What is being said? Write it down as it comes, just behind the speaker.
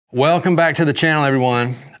Welcome back to the channel,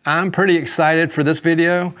 everyone. I'm pretty excited for this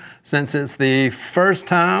video since it's the first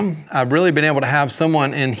time I've really been able to have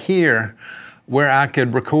someone in here where I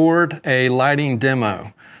could record a lighting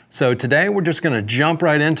demo. So today we're just going to jump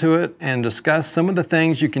right into it and discuss some of the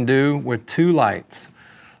things you can do with two lights.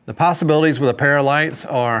 The possibilities with a pair of lights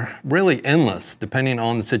are really endless depending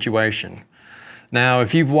on the situation. Now,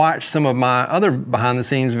 if you've watched some of my other behind the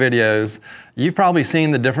scenes videos, you've probably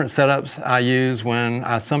seen the different setups I use when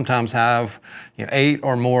I sometimes have 8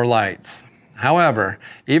 or more lights. However,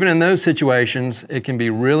 even in those situations, it can be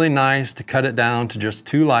really nice to cut it down to just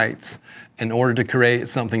 2 lights in order to create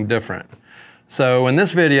something different. So in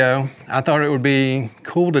this video, I thought it would be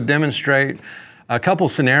cool to demonstrate a couple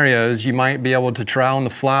scenarios you might be able to try on the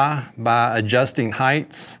fly by adjusting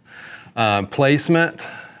heights, placement,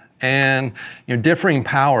 and differing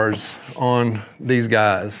powers on these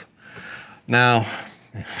guys. Now,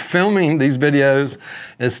 filming these videos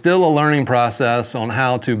is still a learning process on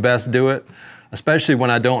how to best do it, especially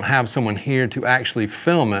when I don't have someone here to actually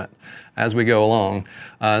film it as we go along.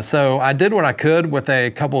 So I did what I could with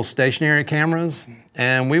a couple stationary cameras,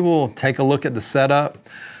 and we will take a look at the setup,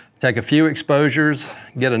 take a few exposures,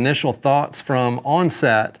 get initial thoughts from on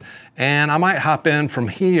set, and I might hop in from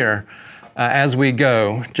here as we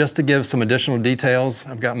go, just to give some additional details.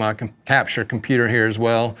 I've got my capture computer here as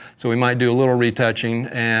well, so we might do a little retouching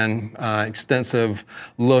and extensive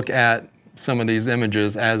look at some of these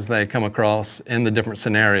images as they come across in the different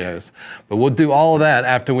scenarios. But we'll do all of that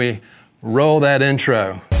after we roll that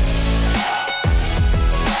intro.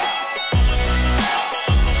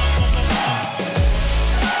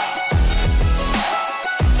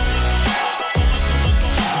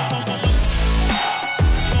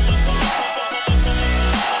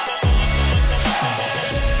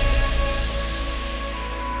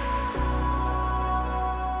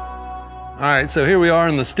 All right, so here we are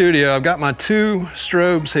in the studio. I've got my 2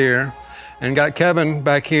 strobes here and got Kevin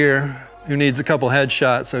back here who needs a couple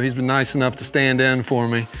headshots, so he's been nice enough to stand in for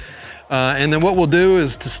me. And then what we'll do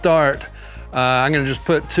is to start, I'm gonna just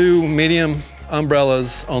put 2 medium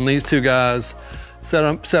umbrellas on these 2 guys,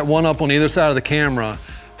 set one up on either side of the camera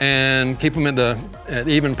and keep them at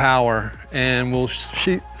even power, and we'll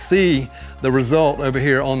see the result over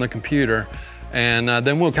here on the computer. And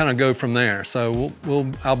then we'll kind of go from there. So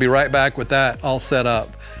I'll be right back with that all set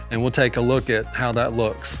up, and we'll take a look at how that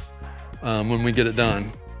looks when we get it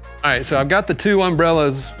done. All right, so I've got the 2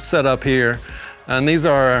 umbrellas set up here, and these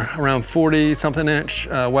are around 40-something inch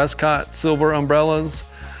Westcott silver umbrellas.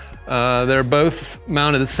 They're both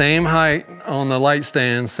mounted the same height on the light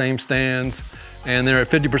stands, same stands, and they're at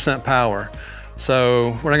 50% power.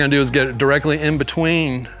 So what I'm gonna do is get it directly in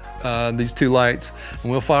between these 2 lights,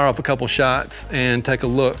 and we'll fire up a couple shots and take a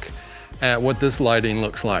look at what this lighting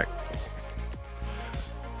looks like.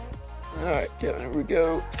 All right, Kevin, here we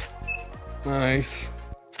go. Nice.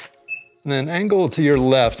 And then angle to your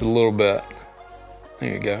left a little bit.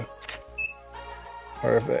 There you go.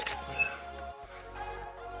 Perfect.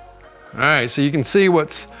 All right, so you can see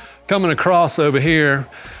what's coming across over here,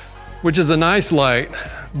 which is a nice light,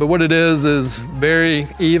 but what it is very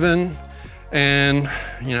even, and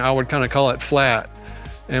I would kind of call it flat.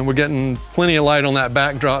 And we're getting plenty of light on that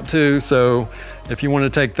backdrop too, so if you want to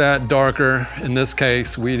take that darker, in this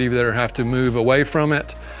case, we'd either have to move away from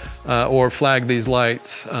it or flag these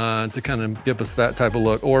lights to kind of give us that type of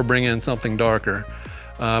look, or bring in something darker.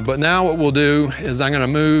 But now what we'll do is I'm going to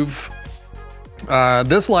move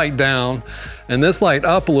this light down and this light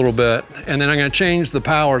up a little bit, and then I'm going to change the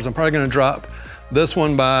powers. I'm probably going to drop this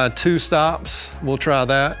one by 2 stops. We'll try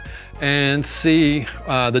that and see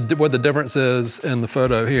what the difference is in the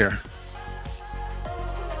photo here.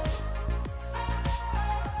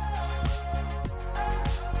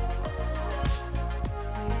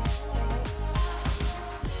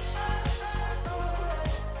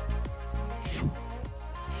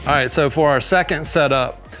 All right, so for our second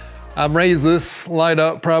setup, I've raised this light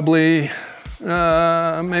up probably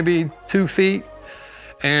maybe 2 feet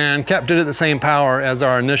and kept it at the same power as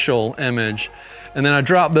our initial image. And then I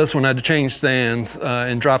dropped this one, I had to change stands,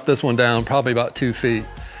 and dropped this one down probably about 2 feet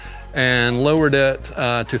and lowered it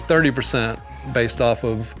to 30% based off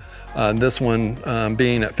of this one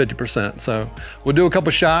being at 50%. So we'll do a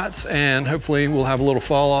couple shots, and hopefully we'll have a little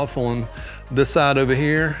fall off on this side over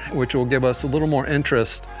here, which will give us a little more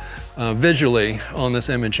interest visually on this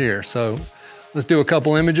image here. So let's do a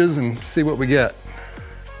couple images and see what we get.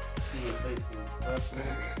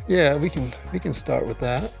 Yeah, we can start with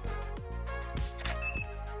that.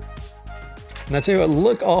 And I tell you what,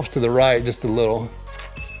 look off to the right just a little.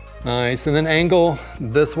 Nice, and then angle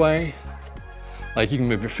this way. Like you can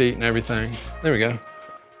move your feet and everything. There we go.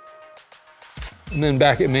 And then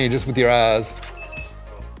back at me just with your eyes.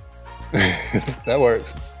 That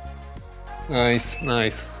works. Nice,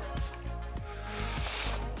 nice.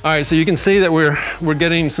 All right, so you can see that we're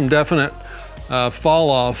getting some definite fall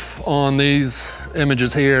off on these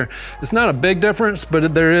images here. It's not a big difference,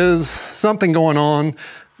 but there is something going on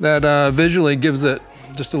that visually gives it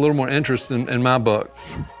just a little more interest in my book.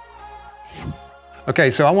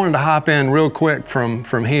 Okay, so I wanted to hop in real quick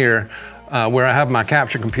from here where I have my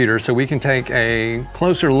capture computer so we can take a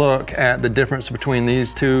closer look at the difference between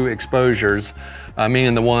these two exposures,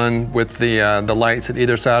 meaning the one with the lights at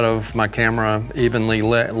either side of my camera, evenly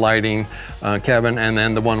lit lighting Kevin, and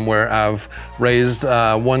then the one where I've raised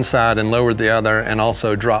one side and lowered the other and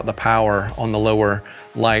also dropped the power on the lower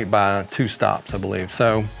light by 2 stops, I believe.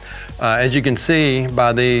 So as you can see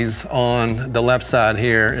by these, on the left side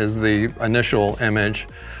here is the initial image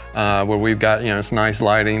where we've got, it's nice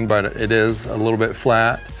lighting, but it is a little bit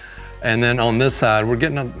flat. And then on this side, we're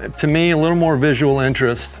getting, to me, a little more visual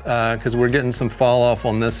interest because we're getting some fall off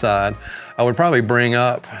on this side. I would probably bring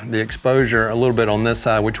up the exposure a little bit on this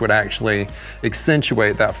side, which would actually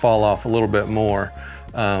accentuate that fall off a little bit more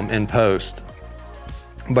in post.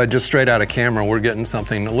 But just straight out of camera, we're getting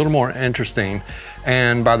something a little more interesting.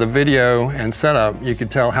 And by the video and setup, you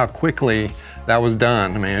could tell how quickly that was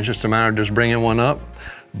done. I mean, it's just a matter of just bringing one up,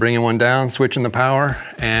 bringing one down, switching the power,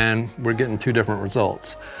 and we're getting 2 different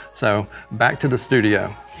results. So back to the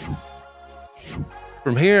studio.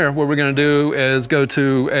 From here, what we're gonna do is go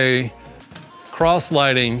to a cross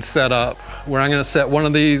lighting setup where I'm gonna set one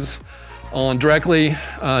of these on directly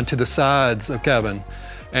to the sides of Kevin.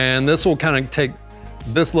 And this will kind of take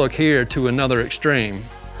this look here to another extreme.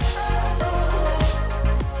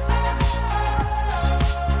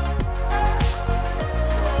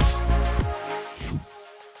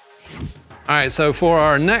 All right, so for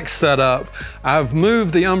our next setup, I've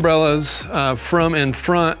moved the umbrellas from in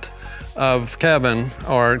front of Kevin,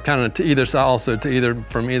 or kind of to either side, also to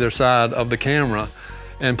from either side of the camera,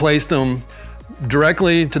 and placed them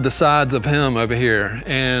directly to the sides of him over here.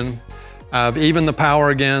 And I've evened the power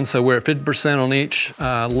again, so we're at 50% on each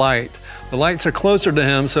light. The lights are closer to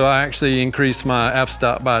him, so I actually increased my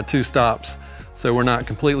f-stop by 2 stops, so we're not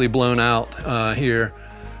completely blown out here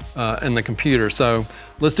in the computer. So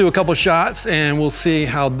let's do a couple shots and we'll see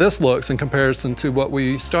how this looks in comparison to what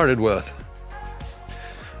we started with.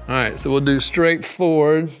 All right, so we'll do straight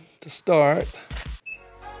forward to start.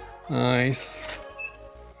 Nice,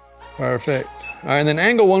 perfect. All right, and then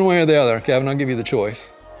angle one way or the other. Kevin, I'll give you the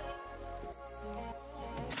choice.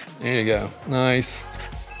 There you go, nice.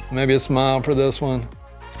 Maybe a smile for this one.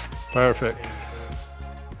 Perfect.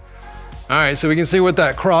 All right, so we can see what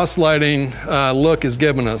that cross lighting look is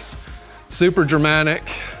giving us. Super dramatic,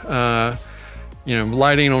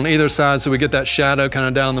 lighting on either side, so we get that shadow kind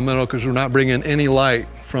of down the middle because we're not bringing any light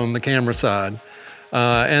from the camera side.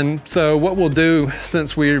 And so what we'll do,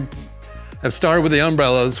 since we have started with the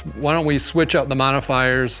umbrellas, why don't we switch out the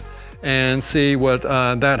modifiers and see what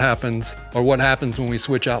that happens, or what happens when we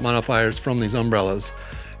switch out modifiers from these umbrellas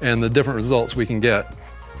and the different results we can get.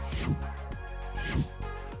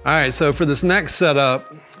 All right, so for this next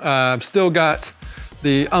setup, I've still got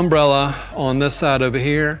the umbrella on this side over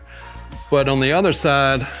here, but on the other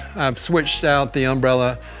side, I've switched out the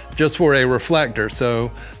umbrella just for a reflector. So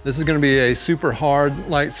this is gonna be a super hard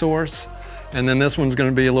light source, and then this one's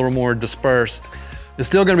gonna be a little more dispersed. It's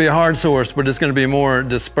still gonna be a hard source, but it's gonna be more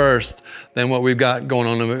dispersed than what we've got going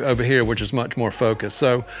on over here, which is much more focused.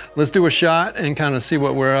 So let's do a shot and kind of see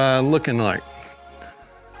what we're looking like.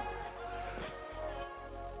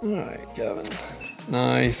 All right, Kevin,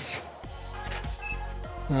 nice.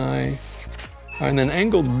 Nice. All right, and then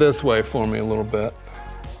angle this way for me a little bit.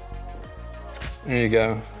 There you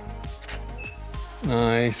go.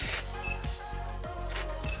 Nice.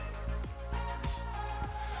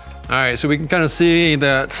 All right, so we can kind of see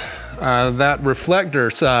that that reflector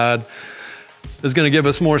side is going to give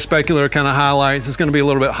us more specular kind of highlights. It's going to be a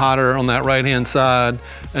little bit hotter on that right-hand side,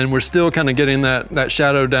 and we're still kind of getting that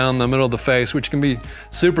shadow down the middle of the face, which can be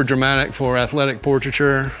super dramatic for athletic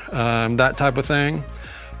portraiture, that type of thing.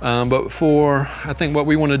 But for, I think what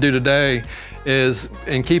we want to do today is,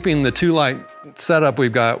 in keeping the 2 light setup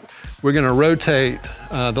we've got, we're going to rotate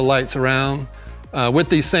the lights around with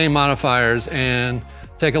these same modifiers and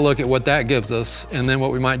take a look at what that gives us. And then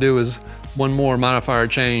what we might do is one more modifier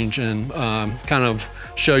change and kind of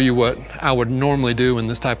show you what I would normally do in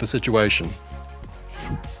this type of situation.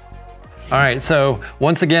 All right, so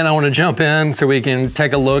once again, I want to jump in so we can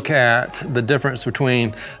take a look at the difference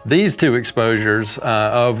between these 2 exposures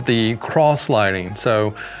of the cross lighting.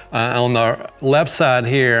 So on the left side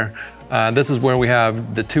here, This is where we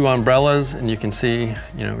have the two umbrellas, and you can see,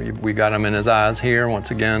 you know, we got them in his eyes here.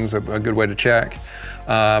 Once again, is a good way to check.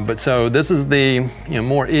 But so this is the, you know,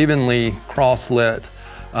 more evenly cross-lit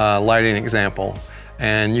lighting example.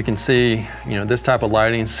 And you can see, you know, this type of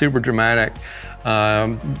lighting, super dramatic.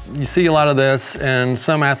 You see a lot of this in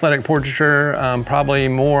some athletic portraiture, probably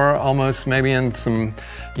more almost maybe in some,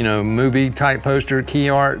 you know, movie type poster, key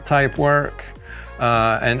art type work.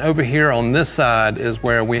 And over here on this side is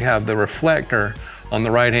where we have the reflector on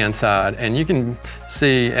the right-hand side. And you can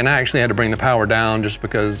see, and I actually had to bring the power down just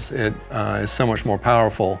because it is so much more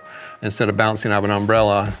powerful. Instead of bouncing off an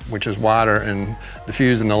umbrella, which is wider and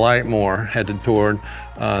diffusing the light more, headed toward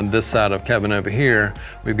this side of Kevin over here,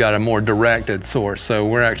 we've got a more directed source. So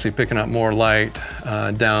we're actually picking up more light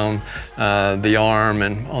down the arm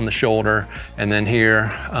and on the shoulder, and then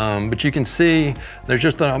here. But you can see there's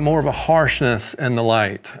just more of a harshness in the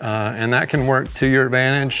light, and that can work to your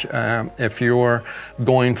advantage if you're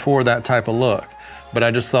going for that type of look. But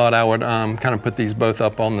I just thought I would kind of put these both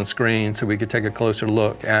up on the screen so we could take a closer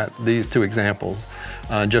look at these two examples,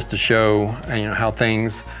 just to show, you know, how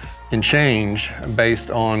things can change based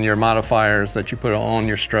on your modifiers that you put on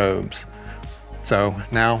your strobes. So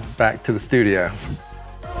now back to the studio.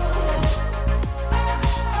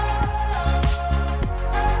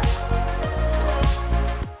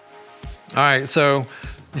 All right, so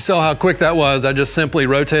you saw how quick that was. I just simply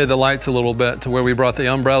rotated the lights a little bit to where we brought the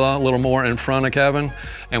umbrella a little more in front of Kevin,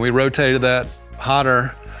 and we rotated that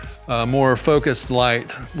hotter, more focused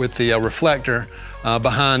light with the reflector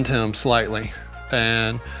behind him slightly.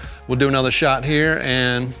 And we'll do another shot here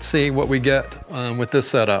and see what we get with this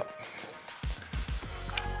setup.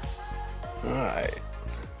 All right,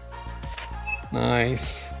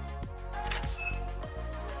 nice.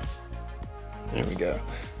 There we go.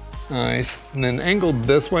 Nice, and then angled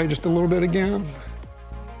this way just a little bit again.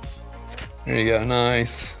 There you go,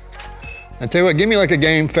 nice. I tell you what, give me like a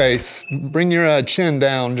game face. Bring your chin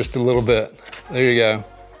down just a little bit. There you go.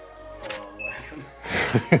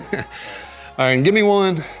 All right, and give me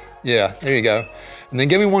one. Yeah, there you go. And then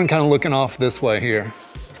give me one kind of looking off this way here.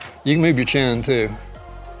 You can move your chin too.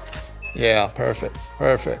 Yeah, perfect,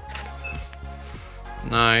 perfect.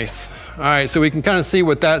 Nice. All right, so we can kind of see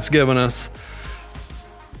what that's giving us.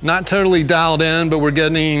 Not totally dialed in, but we're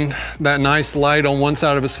getting that nice light on one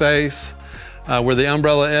side of his face where the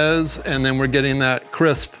umbrella is, and then we're getting that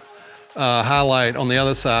crisp highlight on the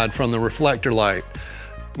other side from the reflector light.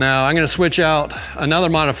 Now I'm gonna switch out another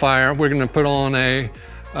modifier. We're gonna put on a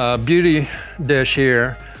beauty dish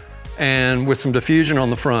here and with some diffusion on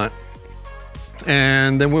the front.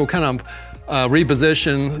 And then we'll kind of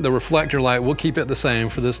reposition the reflector light. We'll keep it the same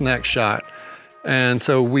for this next shot. And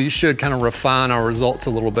so we should kind of refine our results a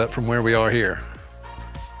little bit from where we are here.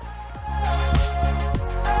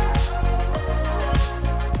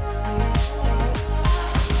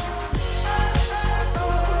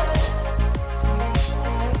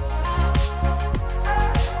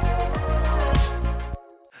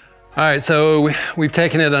 All right, so we've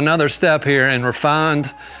taken it another step here and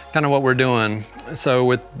refined kind of what we're doing. So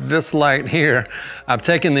with this light here, I've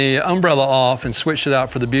taken the umbrella off and switched it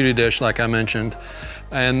out for the beauty dish like I mentioned.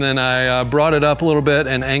 And then I brought it up a little bit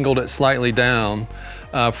and angled it slightly down.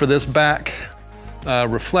 For this back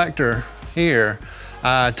reflector here,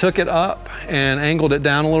 I took it up and angled it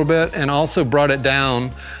down a little bit and also brought it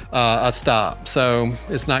down a stop. So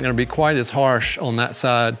it's not gonna be quite as harsh on that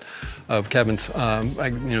side of Kevin's,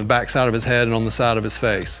 back side of his head and on the side of his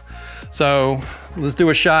face. So let's do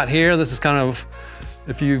a shot here. This is kind of,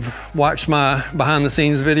 if you've watched my behind the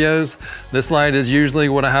scenes videos, this light is usually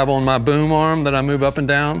what I have on my boom arm that I move up and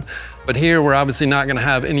down. But here we're obviously not gonna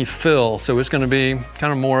have any fill. So it's gonna be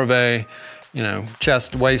kind of more of a,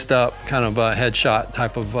 chest, waist up kind of a headshot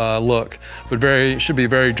type of look, but should be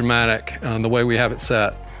very dramatic the way we have it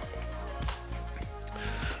set.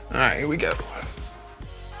 All right, here we go.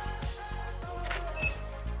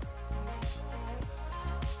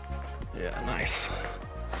 Yeah, nice.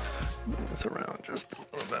 Move this around just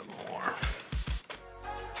a little bit more.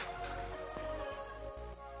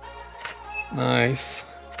 Nice.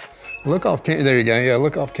 Look off camera, there you go. Yeah,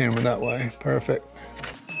 look off camera that way. Perfect.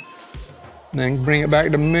 And then bring it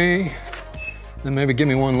back to me. Then maybe give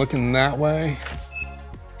me one looking that way.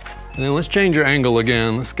 And then let's change your angle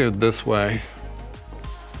again. Let's go this way.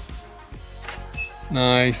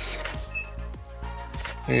 Nice.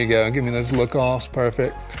 There you go. Give me those look-offs.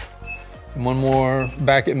 Perfect. And one more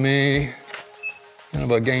back at me. Kind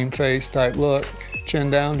of a game face type look. Chin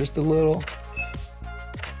down just a little.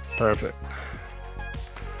 Perfect.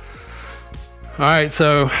 All right,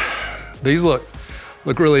 so these look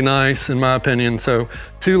look really nice in my opinion. So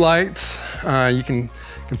 2 lights, you can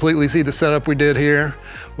completely see the setup we did here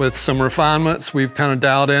with some refinements. We've kind of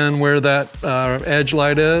dialed in where that edge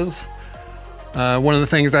light is. One of the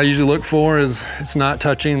things I usually look for is it's not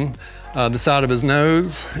touching the side of his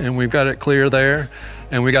nose, and we've got it clear there.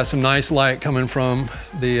 And we got some nice light coming from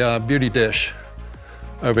the beauty dish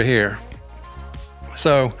over here.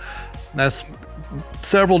 So that's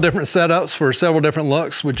several different setups for several different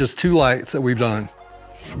looks with just 2 lights that we've done.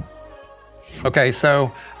 Okay,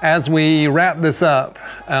 so as we wrap this up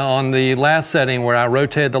on the last setting where I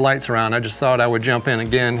rotated the lights around, I just thought I would jump in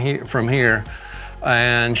again from here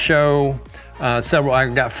and show several.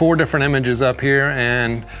 I've got 4 different images up here,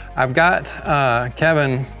 and I've got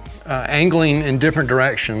Kevin angling in different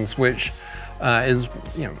directions, which is,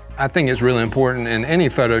 I think is really important in any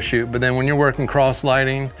photo shoot. But then when you're working cross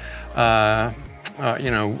lighting,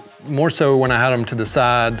 more so when I had them to the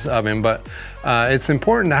sides of him, but it's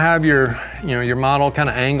important to have your model kind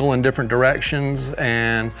of angle in different directions,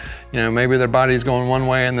 and maybe their body's going one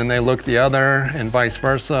way and then they look the other, and vice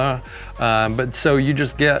versa. But so you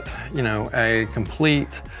just get a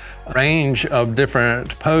complete range of different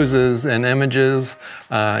poses and images.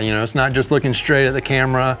 It's not just looking straight at the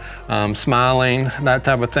camera, smiling, that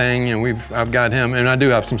type of thing. I've got him, and I do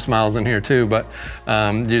have some smiles in here too, but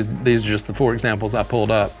these are just the 4 examples I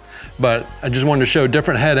pulled up. But I just wanted to show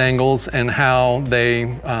different head angles and how they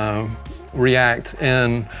react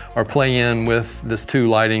in or play in with this 2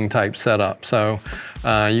 lighting type setup. So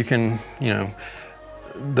you can,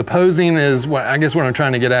 the posing is what I'm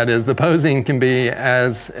trying to get at is the posing can be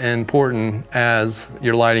as important as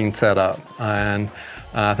your lighting setup. And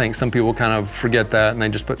I think some people kind of forget that, and they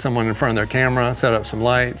just put someone in front of their camera, set up some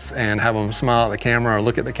lights, and have them smile at the camera or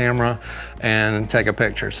look at the camera and take a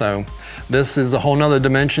picture. So this is a whole nother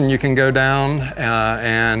dimension you can go down,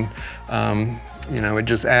 it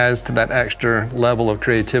just adds to that extra level of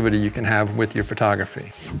creativity you can have with your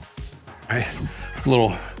photography. All right, a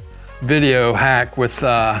little video hack with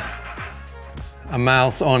a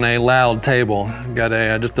mouse on a loud table. Got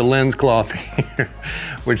just a lens cloth here,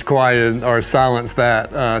 which quieted or silenced that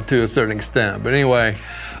to a certain extent. But anyway,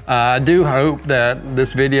 I do hope that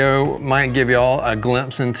this video might give you all a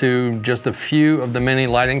glimpse into just a few of the many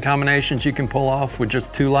lighting combinations you can pull off with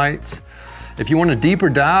just 2 lights. If you want a deeper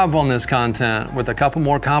dive on this content with a couple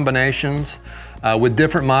more combinations with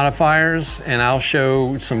different modifiers, and I'll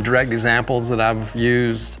show some direct examples that I've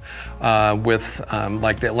used with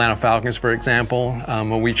like the Atlanta Falcons, for example,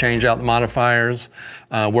 when we change out the modifiers,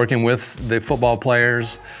 working with the football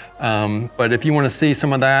players. But if you want to see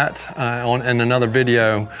some of that in another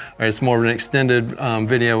video, or it's more of an extended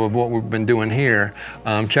video of what we've been doing here,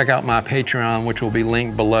 check out my Patreon, which will be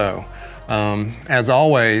linked below. As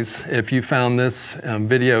always, if you found this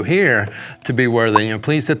video here to be worthy,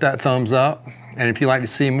 please hit that thumbs up. And if you'd like to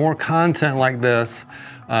see more content like this,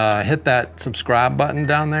 hit that subscribe button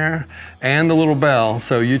down there and the little bell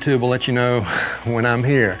so YouTube will let you know when I'm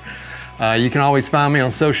here. You can always find me on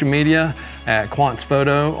social media at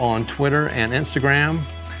QuantsPhoto on Twitter and Instagram.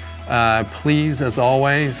 Please, as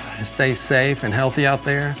always, stay safe and healthy out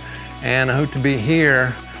there, and I hope to be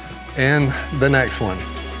here in the next one.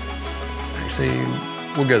 Actually,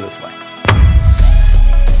 we'll go this way.